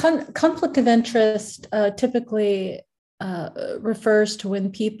 Conflict of interest typically refers to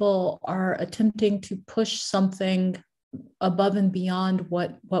when people are attempting to push something above and beyond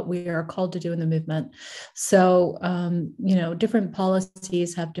what we are called to do in the movement. So, different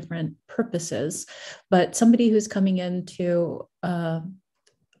policies have different purposes, but somebody who's coming into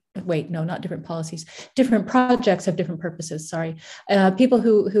not different policies. Different projects have different purposes. Sorry. People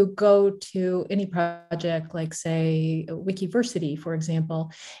who go to any project, like say Wikiversity, for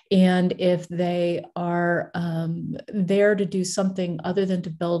example, and if they are there to do something other than to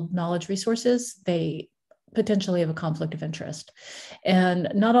build knowledge resources, they potentially have a conflict of interest. And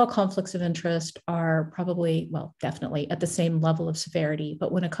not all conflicts of interest are probably, well, definitely at the same level of severity,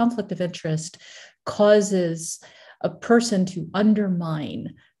 but when a conflict of interest causes a person to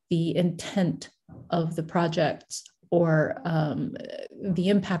undermine the intent of the projects or the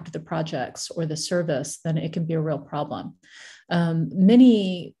impact of the projects or the service, then it can be a real problem.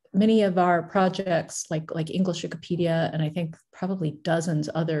 Many of our projects, like English Wikipedia, and I think probably dozens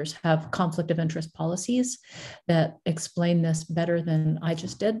others, have conflict of interest policies that explain this better than I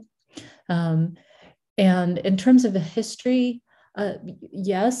just did. And in terms of the history,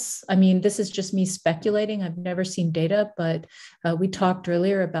 yes, I mean, this is just me speculating. I've never seen data, but we talked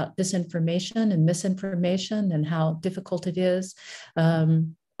earlier about disinformation and misinformation and how difficult it is.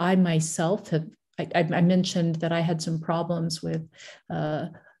 I myself have, I mentioned that I had some problems with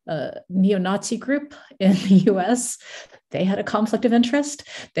a neo-Nazi group in the US. They had a conflict of interest.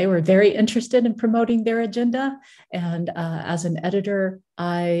 They were very interested in promoting their agenda. And as an editor,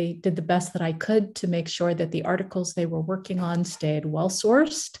 I did the best that I could to make sure that the articles they were working on stayed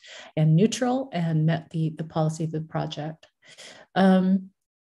well-sourced and neutral and met the policy of the project.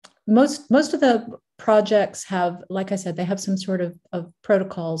 Most of the projects have, like I said, they have some sort of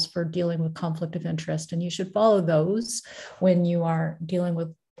protocols for dealing with conflict of interest, and you should follow those when you are dealing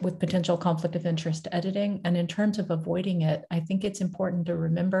with potential conflict of interest editing. And in terms of avoiding it, I think it's important to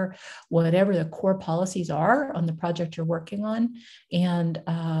remember whatever the core policies are on the project you're working on, and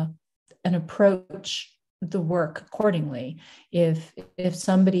an approach the work accordingly. If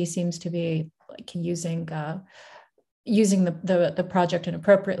somebody seems to be like using the project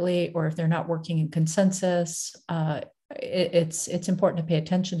inappropriately, or if they're not working in consensus, it's important to pay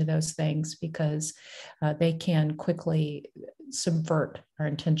attention to those things, because they can quickly subvert our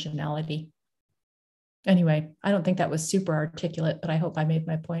intentionality. Anyway, I don't think that was super articulate, but I hope I made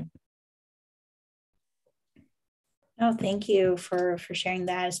my point. No, thank you for sharing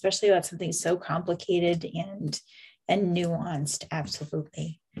that, especially about something so complicated and nuanced.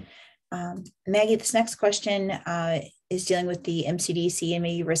 Absolutely. Maggie, this next question is dealing with the MCDC, and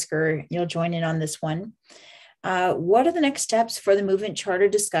maybe Risker, you'll join in on this one. What are the next steps for the movement charter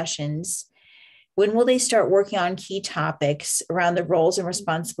discussions? When will they start working on key topics around the roles and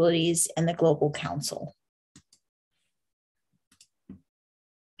responsibilities in the Global Council?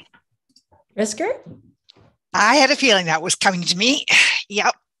 Risker? I had a feeling that was coming to me.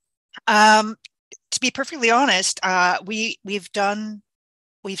 Yep. To be perfectly honest, we've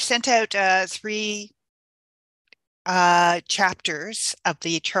sent out 3 chapters of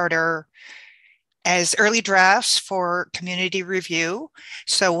the charter as early drafts for community review.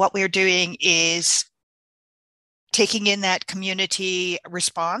 So what we're doing is taking in that community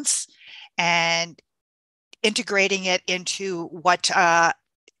response and integrating it into what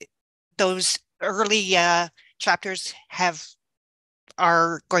those early chapters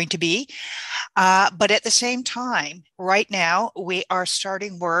are going to be. But at the same time, right now, we are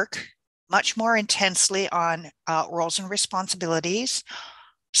starting work much more intensely on roles and responsibilities,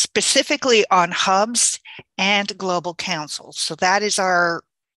 specifically on hubs and global councils. So that is our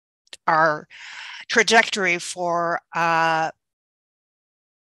trajectory for Q1,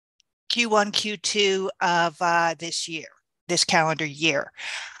 Q2 of this calendar year.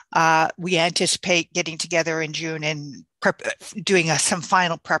 We anticipate getting together in June and doing some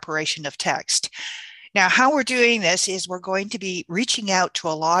final preparation of text. Now, how we're doing this is we're going to be reaching out to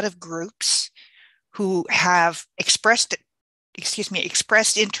a lot of groups who have expressed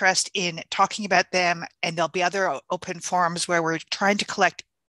interest in talking about them, and there'll be other open forums where we're trying to collect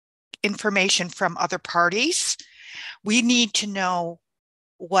information from other parties. We need to know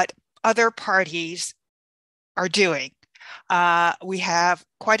what other parties are doing. We have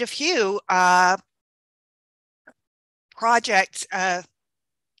quite a few projects,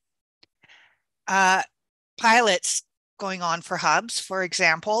 pilots going on for hubs, for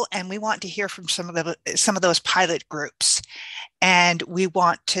example, and we want to hear from some of those pilot groups, and we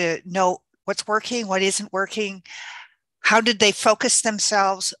want to know what's working, what isn't working, how did they focus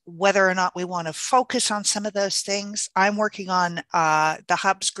themselves, whether or not we want to focus on some of those things. I'm working on the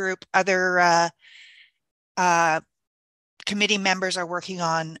hubs group. Other committee members are working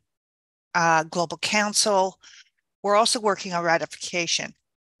on Global Council. We're also working on ratification.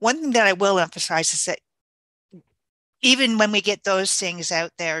 One thing that I will emphasize is that even when we get those things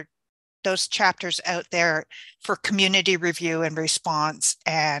out there, those chapters out there for community review and response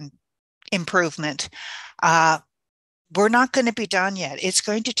and improvement, we're not going to be done yet. It's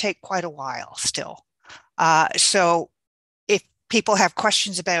going to take quite a while still. So if people have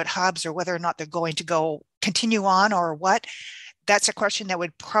questions about hubs or whether or not they're going to continue on or what, that's a question that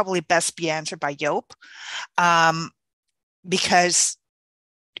would probably best be answered by Joop, because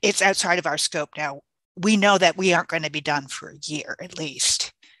it's outside of our scope now. We know that we aren't going to be done for a year at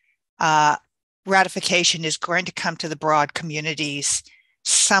least. Ratification is going to come to the broad communities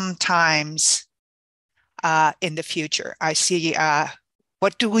sometimes in the future. I see.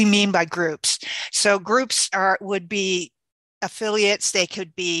 What do we mean by groups? So groups would be affiliates. They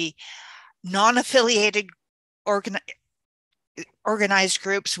could be non-affiliated organized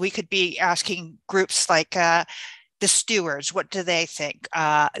groups. We could be asking groups like the stewards, what do they think?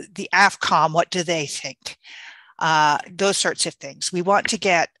 The AFCOM, what do they think? Those sorts of things. We want to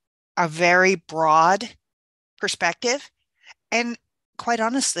get a very broad perspective. And quite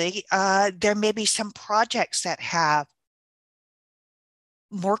honestly, there may be some projects that have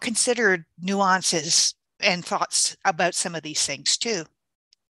more considered nuances and thoughts about some of these things too.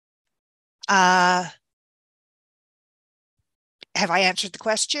 Have I answered the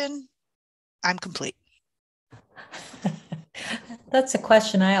question? I'm complete. That's a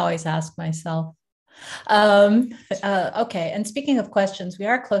question I always ask myself. Okay, and speaking of questions, we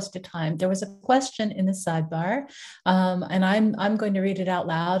are close to time. There was a question in the sidebar, and I'm going to read it out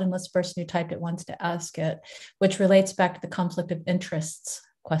loud unless the person who typed it wants to ask it, which relates back to the conflict of interests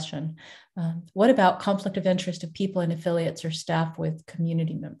question. What about conflict of interest of people and affiliates or staff with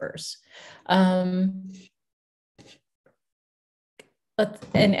community members?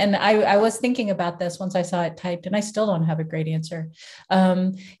 And I was thinking about this once I saw it typed, and I still don't have a great answer.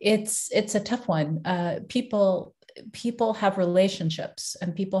 It's a tough one. People have relationships,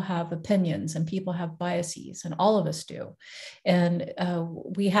 and people have opinions, and people have biases, and all of us do. And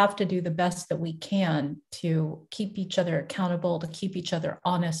we have to do the best that we can to keep each other accountable, to keep each other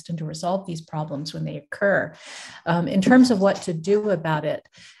honest, and to resolve these problems when they occur. In terms of what to do about it,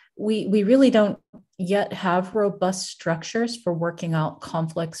 we really don't yet have robust structures for working out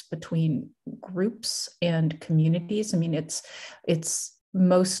conflicts between groups and communities. I mean, it's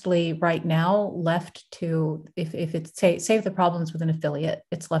mostly right now left to, if it's say if the problem's with an affiliate,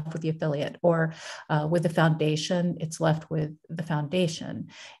 it's left with the affiliate, or with the foundation, it's left with the foundation.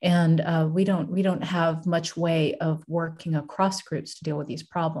 And we don't have much way of working across groups to deal with these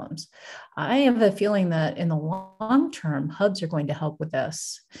problems. I have a feeling that in the long term, hubs are going to help with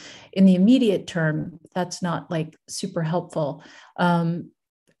this. In the immediate term, that's not like super helpful.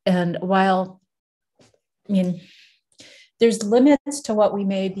 And while, I mean, there's limits to what we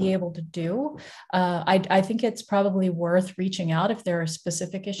may be able to do. I think it's probably worth reaching out if there are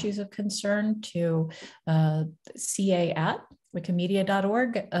specific issues of concern to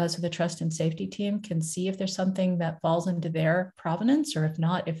ca@wikimedia.org, so the trust and safety team can see if there's something that falls into their provenance, or if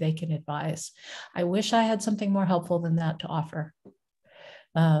not, if they can advise. I wish I had something more helpful than that to offer.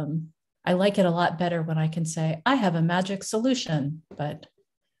 I like it a lot better when I can say, I have a magic solution, but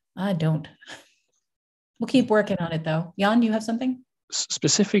I don't. We'll keep working on it though. Jan, you have something?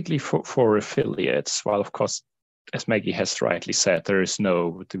 Specifically for affiliates, while of course, as Maggie has rightly said, the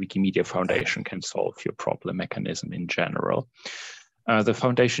Wikimedia Foundation can solve your problem mechanism in general. The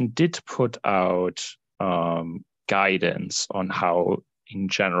foundation did put out guidance on how, in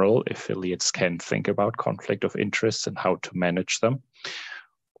general, affiliates can think about conflict of interest and how to manage them,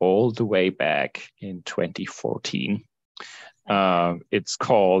 all the way back in 2014. It's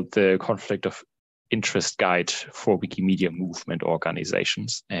called the Conflict of Interest Guide for Wikimedia Movement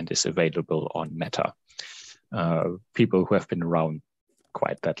Organizations, and is available on Meta. People who have been around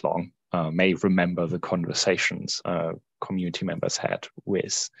quite that long may remember the conversations community members had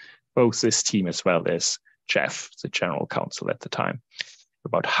with both this team as well as Jeff, the general counsel at the time,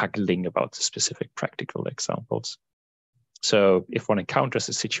 about haggling about the specific practical examples. So if one encounters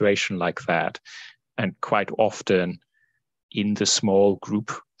a situation like that, and quite often in the small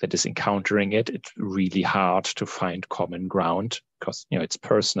group that is encountering it, it's really hard to find common ground because, it's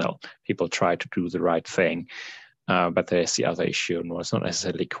personal. People try to do the right thing, but there's the other issue, and one's not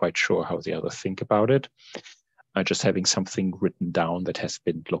necessarily quite sure how the other think about it. Just having something written down that has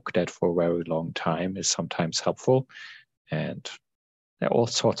been looked at for a very long time is sometimes helpful. And there are all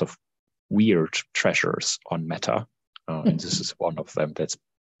sorts of weird treasures on Meta, and this is one of them that's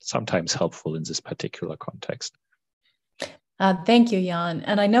sometimes helpful in this particular context. Thank you, Jan.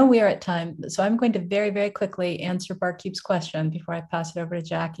 And I know we are at time, so I'm going to very, very quickly answer Barkeep's question before I pass it over to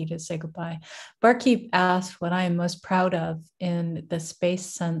Jackie to say goodbye. Barkeep asked what I am most proud of in the space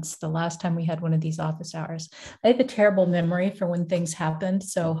since the last time we had one of these office hours. I have a terrible memory for when things happened,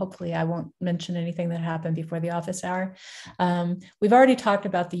 so hopefully I won't mention anything that happened before the office hour. We've already talked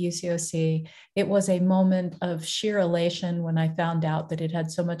about the UCOC. It was a moment of sheer elation when I found out that it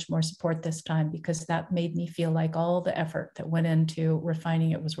had so much more support this time, because that made me feel like all the effort that went into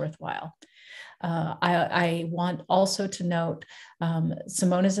refining it was worthwhile. I want also to note,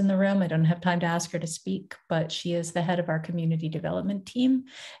 Simone is in the room. I don't have time to ask her to speak, but she is the head of our community development team,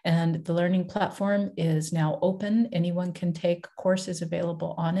 and the learning platform is now open. Anyone can take courses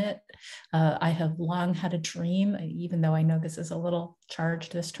available on it. I have long had a dream, even though I know this is a little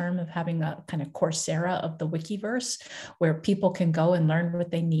charged this term, of having a kind of Coursera of the Wikiverse, where people can go and learn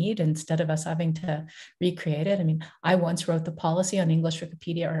what they need instead of us having to recreate it. I mean, I once wrote the policy on English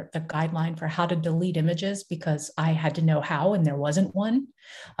Wikipedia, or the guideline for how to delete images, because I had to know how, and there wasn't one.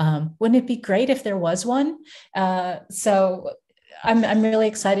 Wouldn't it be great if there was one? So I'm really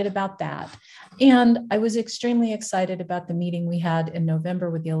excited about that. And I was extremely excited about the meeting we had in November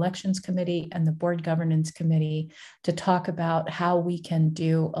with the Elections Committee and the Board Governance Committee to talk about how we can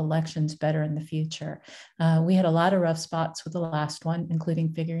do elections better in the future. We had a lot of rough spots with the last one,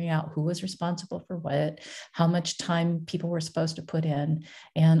 including figuring out who was responsible for what, how much time people were supposed to put in.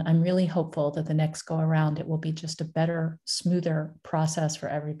 And I'm really hopeful that the next go around, it will be just a better, smoother process for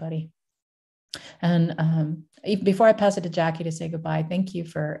everybody. And before I pass it to Jackie to say goodbye, thank you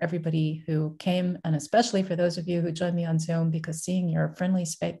for everybody who came, and especially for those of you who joined me on Zoom, because seeing your friendly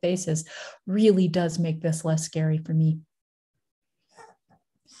faces really does make this less scary for me.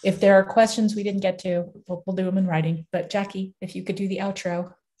 If there are questions we didn't get to, we'll do them in writing. But Jackie, if you could do the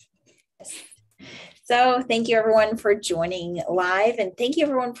outro. So thank you everyone for joining live, and thank you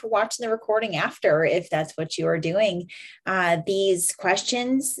everyone for watching the recording after, if that's what you are doing. These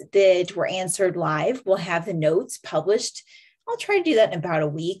questions that were answered live, will have the notes published. I'll try to do that in about a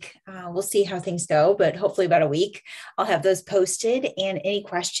week. We'll see how things go, but hopefully about a week. I'll have those posted, and any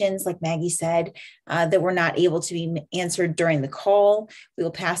questions, like Maggie said, that were not able to be answered during the call, we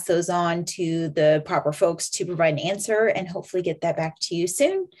will pass those on to the proper folks to provide an answer and hopefully get that back to you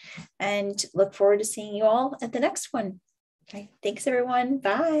soon. And look forward to seeing you all at the next one. Okay, thanks everyone.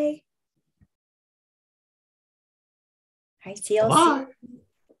 Bye. Hi, see y'all soon.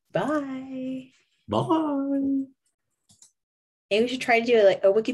 Bye. Bye. Maybe we should try to do like a wiki